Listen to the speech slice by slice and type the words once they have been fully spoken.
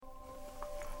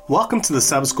Welcome to the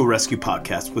Sabbath School Rescue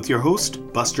Podcast with your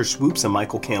host, Buster Swoopes and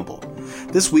Michael Campbell.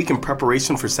 This week, in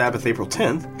preparation for Sabbath, April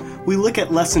 10th, we look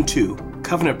at Lesson 2,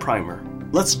 Covenant Primer.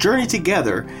 Let's journey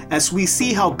together as we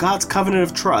see how God's covenant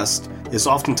of trust is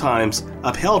oftentimes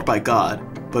upheld by God,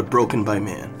 but broken by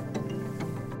man.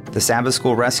 The Sabbath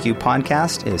School Rescue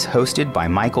Podcast is hosted by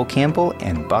Michael Campbell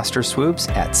and Buster Swoopes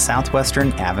at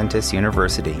Southwestern Adventist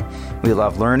University. We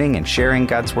love learning and sharing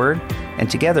God's Word,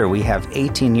 and together we have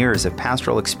 18 years of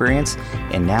pastoral experience,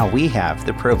 and now we have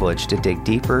the privilege to dig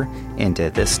deeper into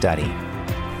this study.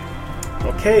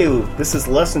 Okay, this is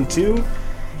Lesson 2,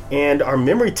 and our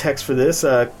memory text for this,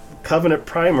 Covenant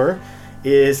Primer,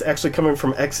 is actually coming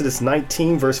from Exodus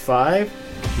 19, verse 5.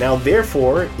 Now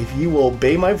therefore, if you will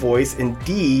obey my voice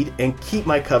indeed and keep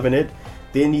my covenant,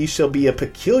 then you shall be a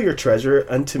peculiar treasure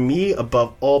unto me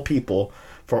above all people,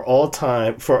 for all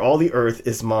time, for all the earth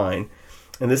is mine.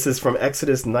 And this is from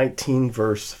Exodus 19,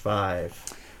 verse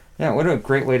 5. Yeah, what a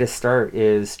great way to start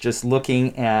is just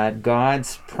looking at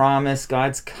God's promise,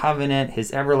 God's covenant,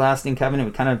 His everlasting covenant.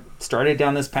 We kind of started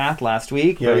down this path last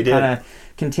week, but we kind of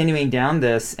continuing down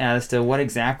this as to what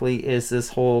exactly is this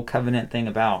whole covenant thing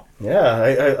about.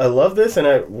 Yeah, I love this, and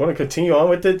I want to continue on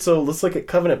with it. So let's look at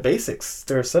covenant basics.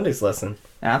 They're Sunday's lesson.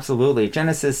 Absolutely.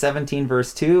 Genesis 17,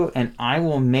 verse 2, and I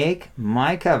will make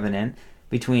my covenant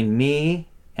between me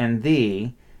and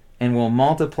thee, and will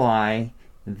multiply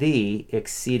thee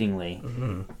exceedingly.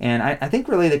 Mm-hmm. And I think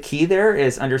really the key there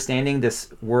is understanding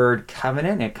this word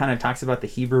covenant. It kind of talks about the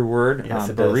Hebrew word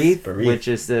berith, which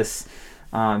is this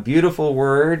beautiful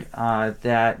word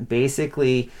that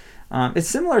basically it's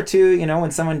similar to,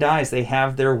 when someone dies, they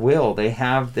have their will, they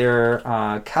have their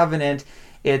covenant.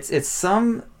 It's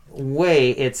some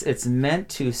way it's meant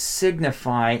to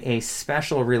signify a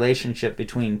special relationship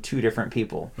between two different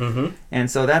people. Mm-hmm. And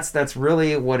so that's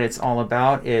really what it's all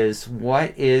about, is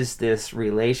what is this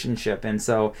relationship. And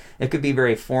so it could be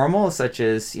very formal, such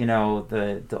as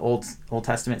the Old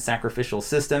Testament sacrificial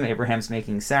system. Abraham's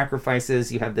making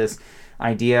sacrifices. You have this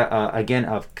idea again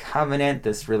of covenant,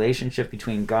 this relationship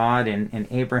between God and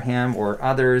Abraham or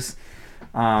others.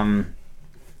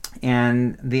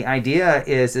 And the idea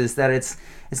is that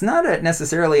it's not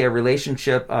necessarily a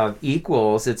relationship of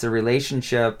equals. It's a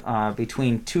relationship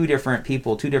between two different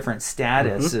people, two different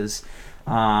statuses,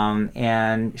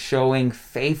 and showing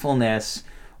faithfulness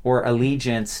or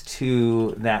allegiance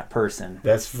to that person.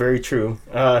 That's very true.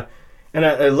 And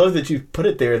I love that you put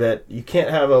it there, that you can't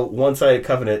have a one-sided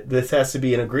covenant. This has to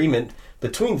be an agreement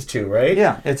between the two, right?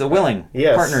 Yeah, it's a willing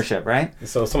partnership, right?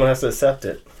 So someone has to accept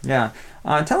it. Yeah.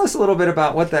 Tell us a little bit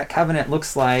about what that covenant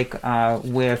looks like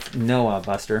with Noah,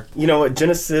 Buster.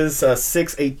 Genesis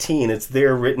 6:18, it's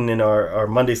there written in our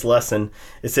Monday's lesson.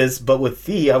 It says, "But with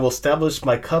thee I will establish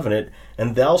my covenant,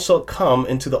 and thou shalt come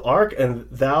into the ark, and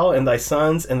thou and thy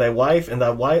sons and thy wife and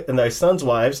thy sons'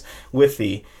 wives with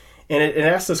thee." And it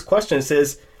asks this question. It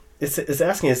says, it's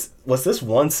asking us, was this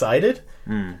one-sided?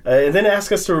 And then it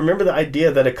asks us to remember the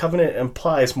idea that a covenant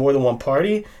implies more than one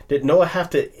party. Did Noah have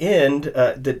to end?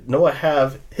 Did Noah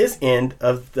have his end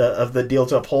of the deal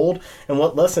to uphold? And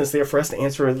what lesson is there for us to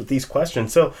answer these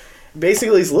questions? So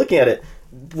basically, he's looking at it.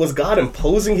 Was God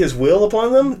imposing His will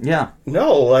upon them? Yeah.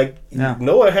 No.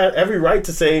 Noah had every right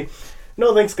to say,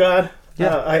 "No, thanks, God.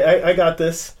 Yeah. I got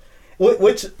this."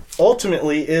 Which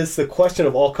ultimately is the question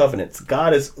of all covenants.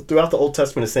 God is, throughout the Old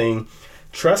Testament, is saying,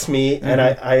 "Trust me, and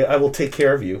I will take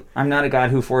care of you." I'm not a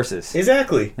God who forces.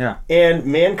 Exactly. Yeah. And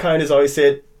mankind has always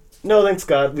said, "No, thanks,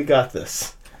 God, we got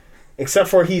this." Except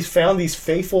for He's found these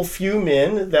faithful few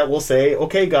men that will say,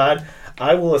 "Okay, God,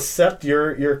 I will accept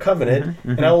your covenant,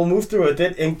 and I will move through with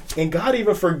it." And God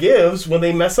even forgives when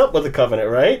they mess up with the covenant,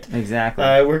 right? Exactly.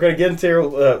 We're going to get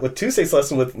into with Tuesday's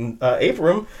lesson with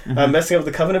Abram messing up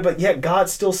the covenant, but yet God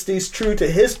still stays true to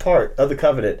His part of the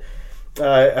covenant.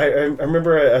 I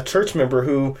remember a church member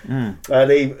who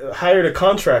they hired a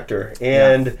contractor,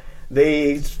 and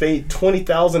they paid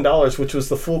 $20,000, which was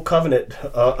the full covenant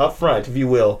up front, if you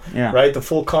will, right? The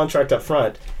full contract up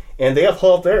front. And they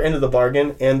upheld their end of the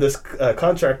bargain, and this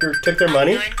contractor took their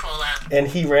money, and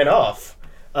he ran off.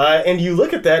 And you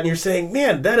look at that, and you're saying,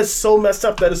 man, that is so messed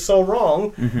up. That is so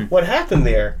wrong. What happened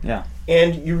there? Yeah.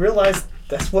 And you realize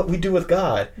that's what we do with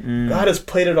God. God has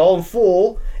played it all in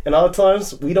full, and a lot of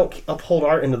times we don't uphold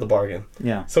our end of the bargain.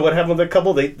 Yeah. So what happened with the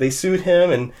couple? They sued him,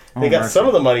 and they got some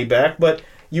of the money back, but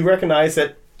you recognize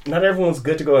that not everyone's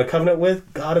good to go in a covenant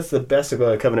with. God is the best to go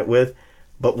in a covenant with,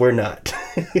 but we're not.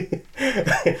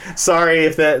 Sorry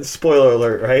if that spoiler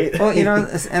alert, right? Well,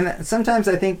 and sometimes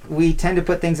I think we tend to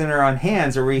put things in our own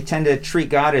hands, or we tend to treat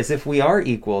God as if we are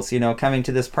equals, coming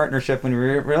to this partnership when we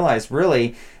realize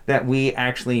really that we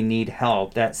actually need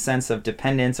help, that sense of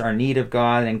dependence, our need of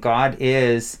God, and God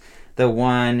is the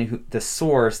one, the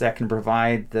source that can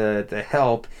provide the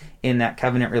help in that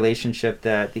covenant relationship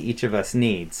that each of us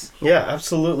needs. Yeah,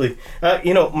 absolutely.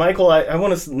 Michael, I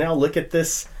want to now look at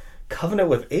this covenant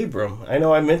with Abram. I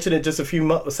know I mentioned it just a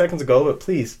few seconds ago, but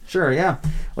please. Sure, yeah.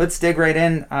 Let's dig right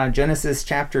in. Genesis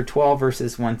chapter 12,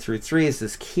 verses 1 through 3 is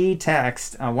this key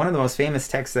text, one of the most famous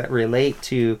texts that relate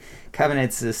to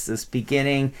covenants, this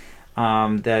beginning.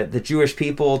 The Jewish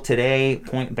people today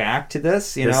point back to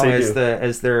this,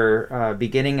 as their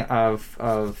beginning of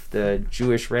the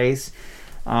Jewish race.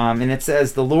 And it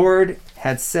says, "The Lord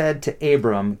had said to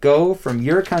Abram, 'Go from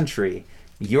your country,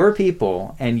 your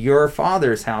people, and your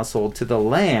father's household to the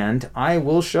land I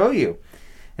will show you.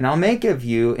 And I'll make of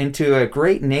you into a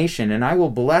great nation, and I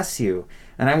will bless you,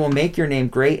 and I will make your name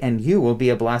great, and you will be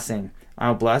a blessing.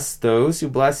 I'll bless those who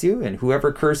bless you, and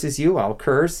whoever curses you, I'll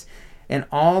curse. And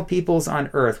all peoples on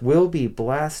earth will be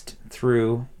blessed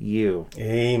through you.'"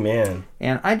 Amen.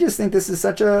 And I just think this is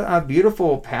such a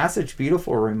beautiful passage,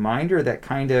 beautiful reminder that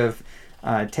kind of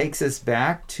takes us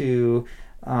back to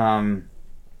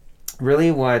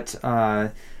really what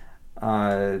the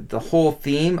whole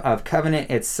theme of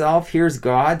covenant itself. Here's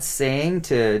God saying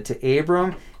to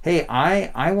Abram, "Hey,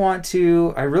 I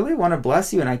really want to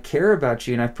bless you, and I care about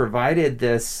you, and I've provided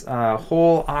this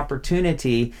whole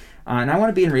opportunity, and I want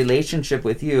to be in relationship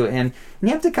with you." And you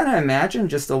have to kind of imagine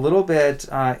just a little bit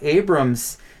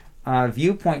Abram's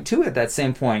viewpoint too at that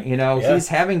same point. He's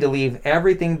having to leave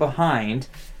everything behind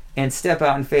and step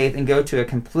out in faith and go to a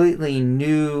completely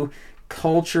new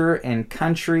culture and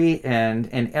country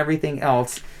and everything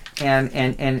else.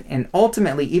 And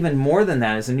ultimately, even more than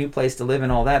that, is a new place to live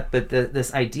and all that. But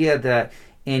this idea that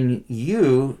in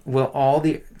you will all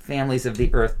the families of the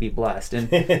earth be blessed.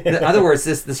 And in other words,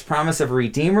 this promise of a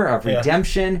redeemer, of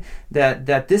redemption,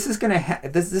 that this is going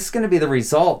to be the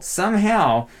result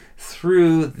somehow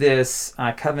through this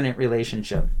covenant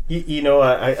relationship.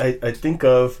 I think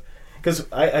of, because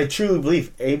I truly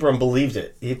believe Abram believed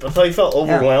it. He felt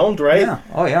overwhelmed, right? Yeah.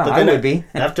 Oh, yeah, but then I would be.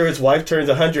 After his wife turns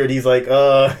 100, he's like,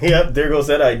 yep, there goes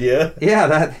that idea.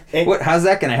 Yeah, how's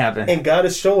that going to happen? And God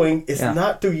is showing it's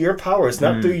not through your power. It's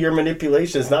not through your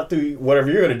manipulation. It's not through whatever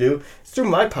you're going to do. It's through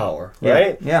my power,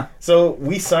 right? Yeah. So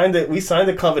we signed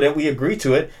the covenant. We agree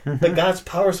to it. But God's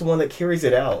power is the one that carries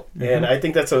it out. And I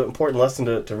think that's an important lesson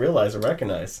to realize and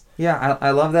recognize. Yeah,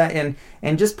 I love that.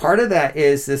 And just part of that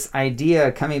is this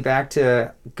idea coming back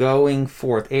to going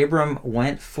forth. Abram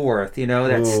went forth,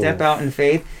 that step out in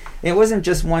faith. It wasn't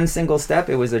just one single step.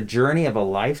 It was a journey of a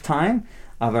lifetime,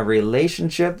 of a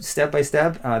relationship, step by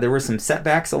step. There were some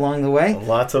setbacks along the way.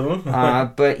 Lots of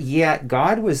them. But yet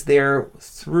God was there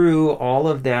through all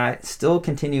of that, still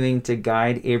continuing to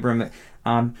guide Abram.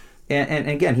 And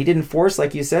again, he didn't force,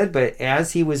 like you said, but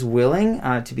as he was willing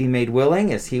to be made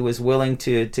willing, as he was willing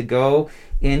to go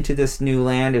into this new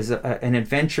land as an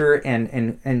adventure,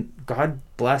 and God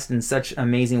blessed in such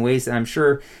amazing ways that I'm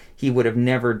sure he would have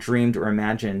never dreamed or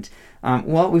imagined.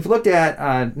 Well, we've looked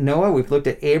at Noah, we've looked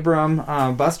at Abram.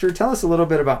 Buster, tell us a little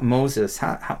bit about Moses.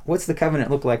 What's the covenant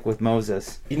look like with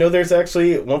Moses? There's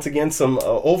actually, once again, some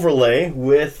overlay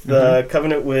with the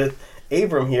covenant with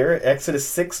Abram here. Exodus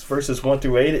 6, verses 1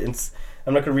 through 8.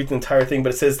 I'm not going to read the entire thing,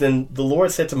 but it says, "Then the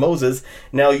Lord said to Moses,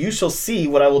 'Now you shall see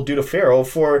what I will do to Pharaoh,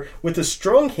 for with a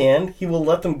strong hand he will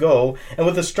let them go, and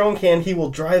with a strong hand he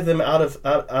will drive them out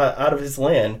of his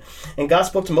land.' And God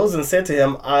spoke to Moses and said to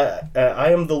him, I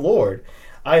am the Lord.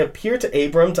 I appeared to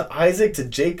Abram, to Isaac, to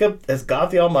Jacob as God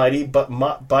the Almighty, but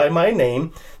by my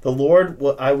name, the Lord,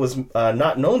 I was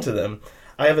not known to them.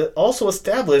 I have also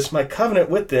established my covenant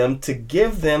with them to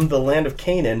give them the land of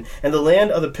Canaan and the land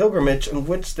of the pilgrimage in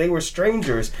which they were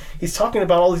strangers." He's talking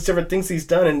about all these different things he's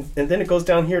done, and then it goes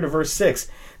down here to verse 6.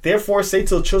 "Therefore say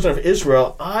to the children of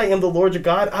Israel, I am the Lord your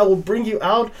God. I will bring you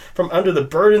out from under the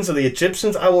burdens of the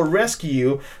Egyptians. I will rescue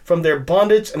you from their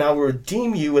bondage, and I will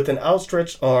redeem you with an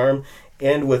outstretched arm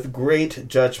and with great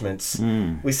judgments."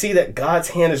 We see that God's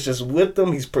hand is just with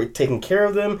them. He's taking care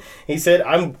of them. He said,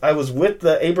 I was with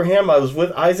Abraham, I was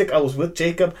with Isaac, I was with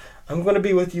Jacob. I'm going to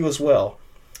be with you as well.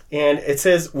 And it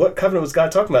says, what covenant was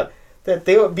God talking about? That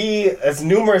they would be as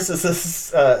numerous as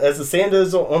the sand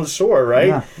is on the shore,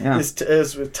 right? Yeah.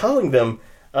 Is telling them,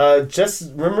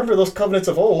 just remember those covenants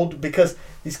of old, because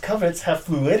these covenants have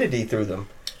fluidity through them.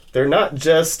 They're not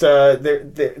just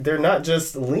they're not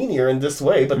just linear in this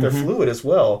way, but they're fluid as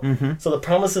well. So the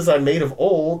promises I made of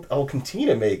old, I will continue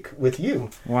to make with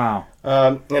you. Wow.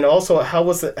 And also, how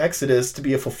was the Exodus to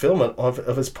be a fulfillment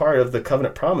of his part of the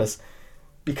covenant promise?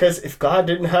 Because if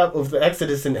the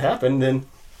Exodus didn't happen, then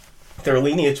their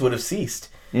lineage would have ceased.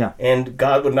 Yeah. And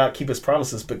God would not keep his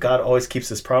promises, but God always keeps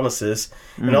his promises.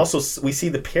 And also we see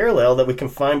the parallel that we can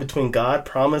find between God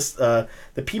promised the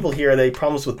people here that he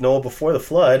promised with Noah before the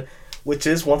flood, which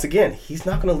is, once again, he's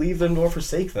not going to leave them nor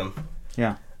forsake them.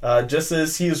 Yeah. Just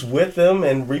as he was with them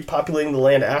and repopulating the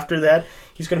land after that,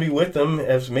 he's going to be with them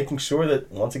as making sure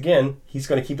that, once again, he's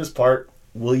going to keep his part.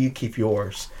 Will you keep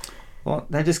yours? Well,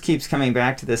 that just keeps coming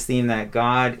back to this theme that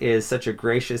God is such a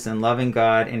gracious and loving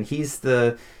God, and he's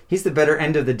the better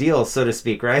end of the deal, so to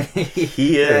speak, right?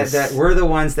 He is. That we're the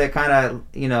ones that kind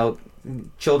of,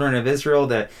 children of Israel,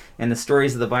 that in the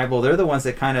stories of the Bible, they're the ones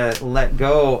that kind of let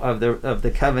go of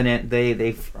the covenant.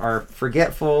 They are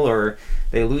forgetful, or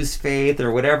they lose faith,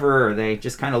 or whatever, or they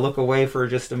just kind of look away for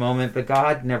just a moment. But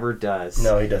God never does.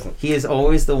 No, he doesn't. He is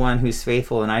always the one who's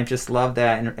faithful, and I just love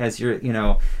that. And as you're,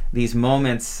 these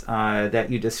moments that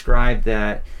you described,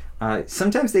 that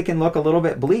sometimes they can look a little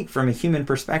bit bleak from a human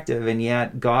perspective, and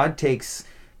yet God takes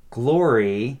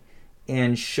glory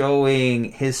in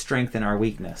showing his strength in our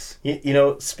weakness.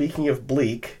 Speaking of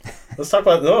bleak, let's talk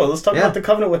about the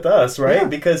covenant with us, right? Yeah.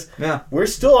 Because we're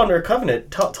still under a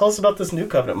covenant. Tell us about this new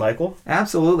covenant, Michael.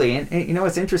 Absolutely. And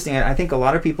it's interesting. I think a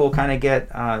lot of people kind of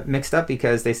get mixed up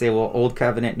because they say, well, old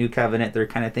covenant, new covenant. They're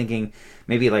kind of thinking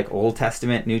maybe like Old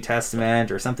Testament, New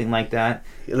Testament, or something like that.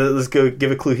 Let's go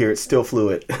give a clue here. It's still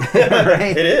fluid.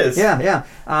 Right? It is. Yeah.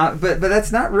 But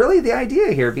that's not really the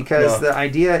idea here, because the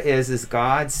idea is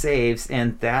God saves,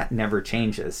 and that never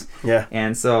changes. Yeah.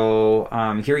 And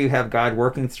so here you have God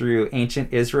working through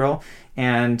ancient Israel.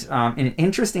 And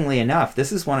interestingly enough,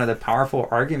 this is one of the powerful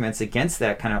arguments against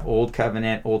that kind of Old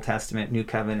Covenant, Old Testament, New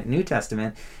Covenant, New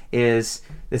Testament, is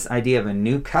this idea of a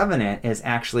new covenant is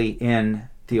actually in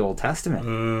the Old Testament.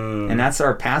 And that's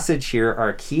our passage here,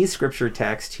 our key scripture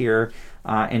text here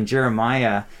in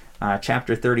Jeremiah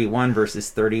chapter 31, verses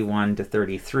 31 to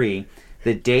 33.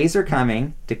 The days are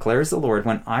coming, declares the Lord,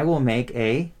 when I will make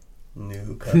a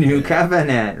new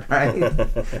covenant, right?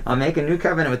 I'll make a new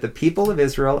covenant with the people of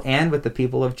Israel and with the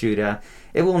people of Judah.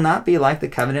 It will not be like the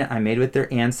covenant I made with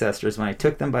their ancestors when I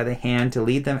took them by the hand to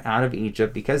lead them out of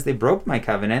Egypt, because they broke my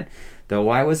covenant, though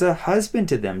I was a husband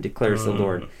to them, declares the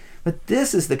Lord. But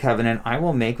this is the covenant I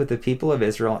will make with the people of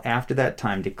Israel after that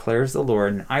time, declares the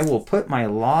Lord, and I will put my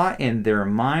law in their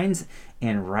minds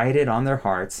and write it on their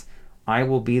hearts. I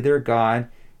will be their God,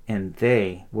 and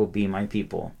they will be my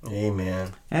people.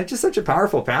 Amen. And it's just such a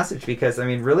powerful passage, because,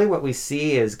 really what we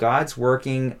see is God's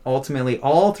working ultimately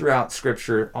all throughout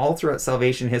Scripture, all throughout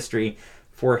salvation history,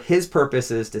 for his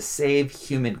purposes to save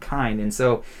humankind. And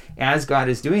so as God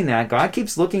is doing that, God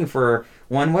keeps looking for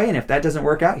one way, and if that doesn't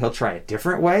work out, he'll try a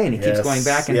different way, and he keeps going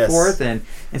back and forth. And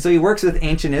so he works with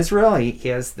ancient Israel. He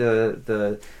has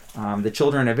the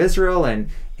children of Israel, and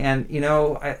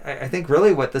I think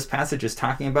really what this passage is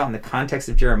talking about in the context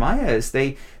of Jeremiah is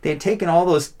they had taken all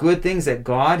those good things that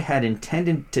God had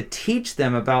intended to teach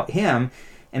them about him,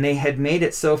 and they had made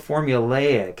it so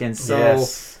formulaic and so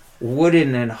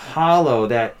wooden and hollow,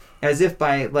 that as if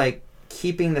by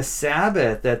keeping the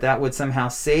Sabbath that would somehow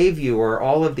save you, or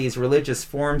all of these religious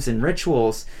forms and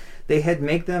rituals, they had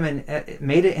made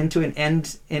it into an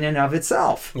end in and of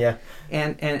itself. Yeah.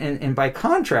 And by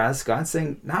contrast, God's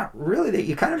saying, not really, that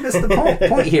you kind of missed the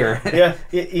point here. Yeah.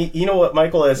 You know what,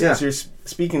 Michael, as you're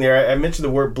speaking there, I mentioned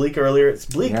the word bleak earlier. It's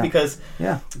bleak because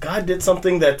God did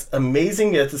something that's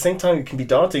amazing, at the same time it can be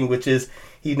daunting, which is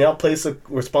he now placed a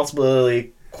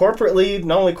responsibility corporately,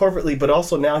 not only corporately, but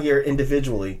also now here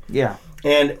individually. Yeah.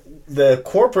 And the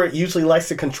corporate usually likes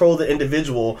to control the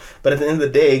individual, but at the end of the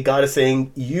day, God is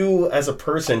saying, you as a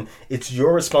person, it's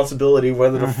your responsibility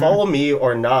whether to follow me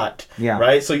or not. Yeah.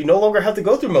 Right? So you no longer have to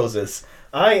go through Moses.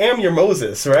 I am your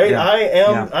Moses, right?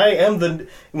 Yeah. I am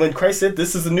when Christ said,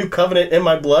 this is the new covenant in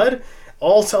my blood,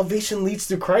 all salvation leads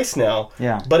through Christ now.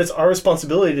 Yeah. But it's our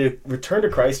responsibility to return to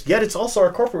Christ, yet it's also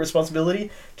our corporate responsibility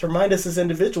to remind us as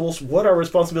individuals what our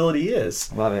responsibility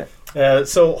is. Love it.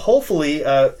 So hopefully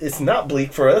it's not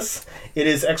bleak for us. It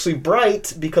is actually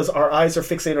bright because our eyes are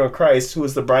fixated on Christ, who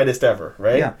is the brightest ever,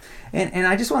 right? Yeah. And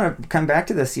I just want to come back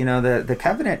to this, the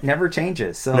covenant never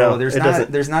changes. So no,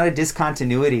 there's not a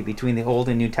discontinuity between the Old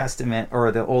and New Testament,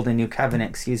 or the Old and New Covenant,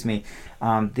 excuse me.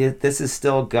 This is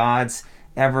still God's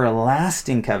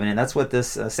everlasting covenant. That's what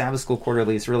this Sabbath School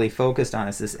Quarterly is really focused on,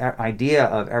 is this idea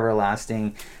of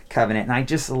everlasting covenant. And I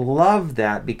just love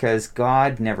that, because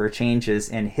God never changes,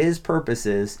 and his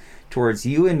purposes towards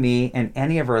you and me and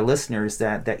any of our listeners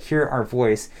that hear our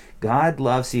voice, God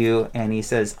loves you, and he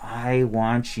says, I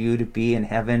want you to be in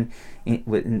heaven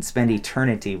and spend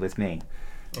eternity with me.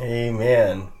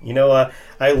 Amen. You know,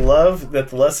 I love that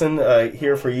the lesson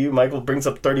here for you, Michael, brings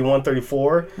up 31,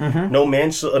 34.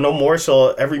 No more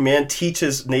shall every man teach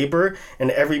his neighbor and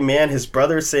every man his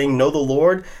brother, saying, Know the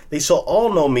Lord. They shall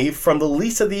all know me, from the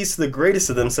least of these to the greatest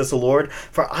of them, says the Lord.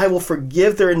 For I will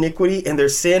forgive their iniquity, and their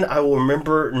sin I will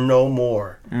remember no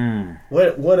more.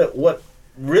 What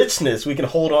richness we can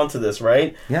hold on to this,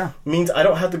 right? Yeah. Means I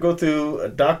don't have to go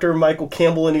through Dr. Michael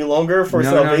Campbell any longer for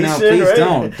salvation. No, please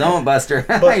right? don't, Buster.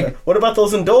 But what about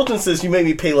those indulgences you made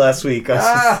me pay last week?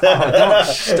 Don't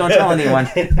tell anyone.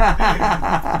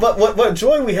 But what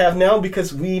joy we have now,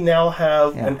 because we now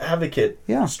have an advocate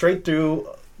straight through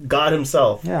God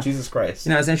himself, Jesus Christ.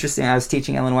 You know, it's interesting. I was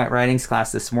teaching Ellen White writings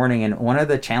class this morning, and one of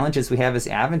the challenges we have as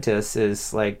Adventists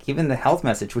is like even the health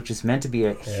message, which is meant to be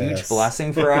a huge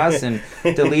blessing for us and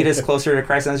to lead us closer to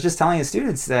Christ. And I was just telling the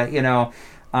students that, you know,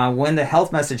 when the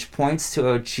health message points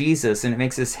to Jesus and it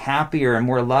makes us happier and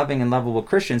more loving and lovable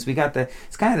Christians,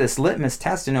 it's kind of this litmus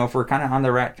test to know if we're kind of on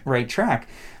the right track.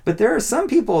 But there are some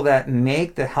people that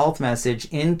make the health message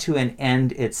into an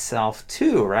end itself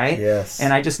too, right? Yes.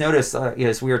 And I just noticed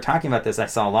as we were talking about this, I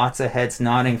saw lots of heads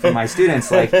nodding from my students,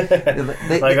 like,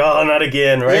 oh, not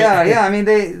again, right? Yeah. I mean,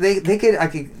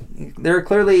 they're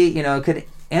clearly, you know, could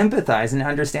empathize and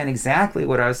understand exactly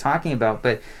what I was talking about,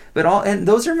 but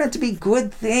those are meant to be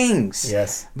good things.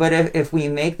 Yes. But if we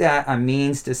make that a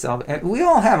means to we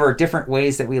all have our different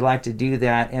ways that we like to do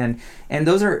that, and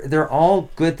they're all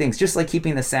good things. Just like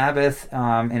keeping the Sabbath,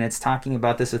 and it's talking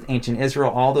about this with ancient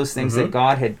Israel, all those things that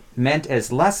God had meant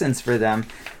as lessons for them,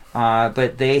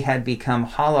 but they had become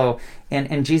hollow.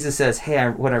 And Jesus says, hey,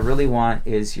 what I really want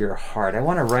is your heart. I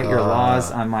want to write your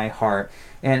laws on my heart.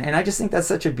 And I just think that's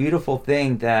such a beautiful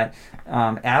thing, that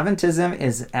Adventism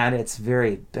is at its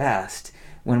very best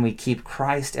when we keep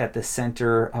Christ at the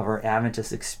center of our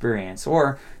Adventist experience.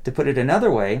 Or, to put it another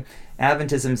way,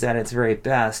 Adventism's at its very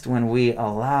best when we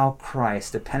allow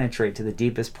Christ to penetrate to the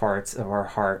deepest parts of our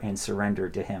heart and surrender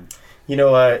to him. You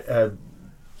know,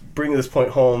 bringing this point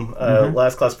home,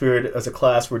 last class period as a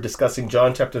class, we're discussing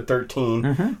John chapter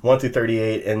 13, 1 through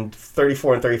 38, and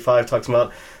 34 and 35 talks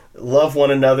about love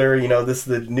one another. You know, this is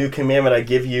the new commandment I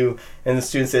give you. And the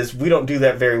student says, we don't do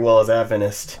that very well as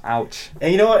Adventists. Ouch.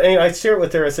 And you know what? And I share it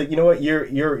with her. I said, you know what?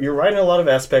 You're right in a lot of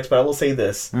aspects, but I will say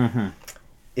this.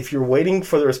 If you're waiting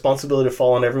for the responsibility to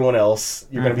fall on everyone else,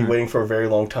 you're going to be waiting for a very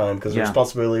long time, because the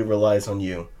responsibility relies on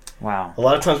you. Wow. A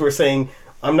lot of times we're saying,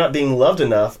 I'm not being loved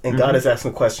enough, and God is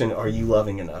asking the question, are you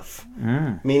loving enough?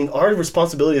 Meaning our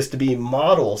responsibility is to be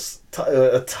models,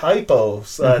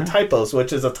 typos,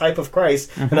 which is a type of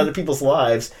Christ in other people's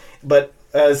lives. But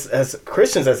as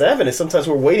Christians, as Adventists, sometimes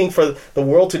we're waiting for the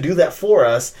world to do that for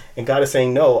us, and God is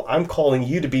saying, no, I'm calling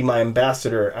you to be my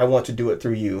ambassador. I want to do it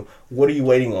through you. What are you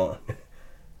waiting on?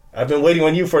 I've been waiting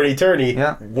on you for an eternity.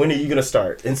 Yeah. When are you going to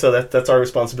start? And so that's our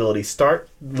responsibility. Start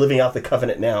living out the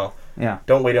covenant now. Yeah.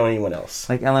 Don't wait on anyone else.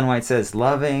 Like Ellen White says,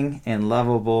 loving and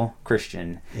lovable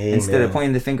Christian. Amen. Instead of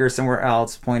pointing the finger somewhere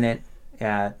else, point it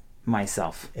at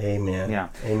myself. Amen. Yeah.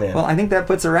 Amen. Well, I think that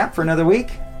puts a wrap for another week.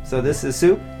 So this is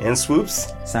Swoop and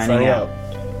Swoopes signing out.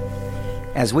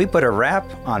 As we put a wrap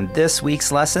on this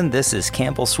week's lesson, this is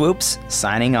Campbell Swoopes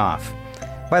signing off.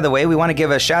 By the way, we want to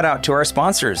give a shout out to our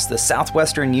sponsors, the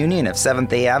Southwestern Union of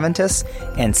Seventh-day Adventists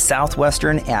and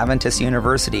Southwestern Adventist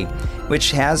University,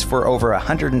 which has for over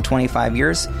 125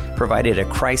 years provided a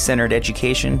Christ-centered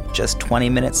education just 20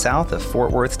 minutes south of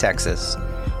Fort Worth, Texas.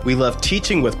 We love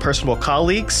teaching with personal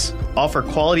colleagues, offer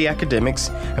quality academics,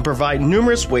 and provide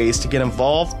numerous ways to get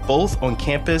involved both on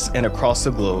campus and across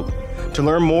the globe. To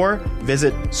learn more,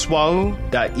 visit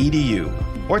swau.edu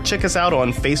or check us out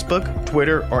on Facebook,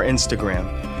 Twitter, or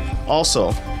Instagram.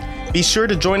 Also, be sure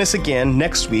to join us again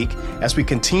next week as we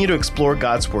continue to explore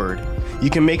God's Word. You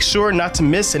can make sure not to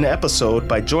miss an episode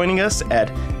by joining us at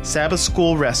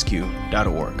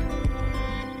sabbathschoolrescue.org.